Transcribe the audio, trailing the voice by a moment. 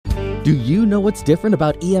Do you know what's different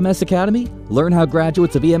about EMS Academy? Learn how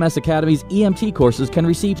graduates of EMS Academy's EMT courses can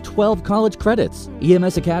receive 12 college credits.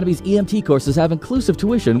 EMS Academy's EMT courses have inclusive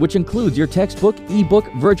tuition, which includes your textbook,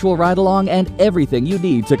 ebook, virtual ride-along, and everything you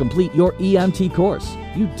need to complete your EMT course.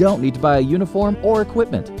 You don't need to buy a uniform or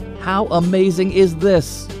equipment. How amazing is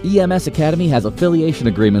this? EMS Academy has affiliation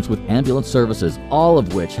agreements with ambulance services, all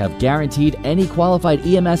of which have guaranteed any qualified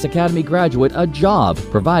EMS Academy graduate a job,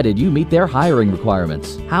 provided you meet their hiring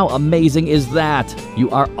requirements. How amazing is that?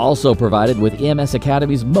 You are also provided with EMS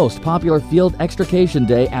Academy's most popular field Extrication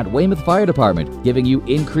Day at Weymouth Fire Department, giving you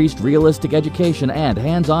increased realistic education and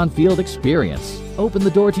hands-on field experience. Open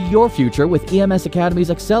the door to your future with EMS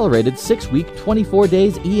Academy's accelerated 6-week, 24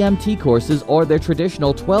 days EMT courses or their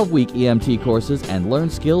traditional 12-week EMT courses, and learn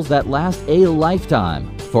skills that last a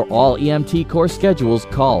lifetime. For all EMT course schedules,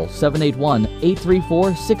 call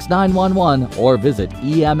 781-834-6911 or visit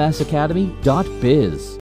emsacademy.biz.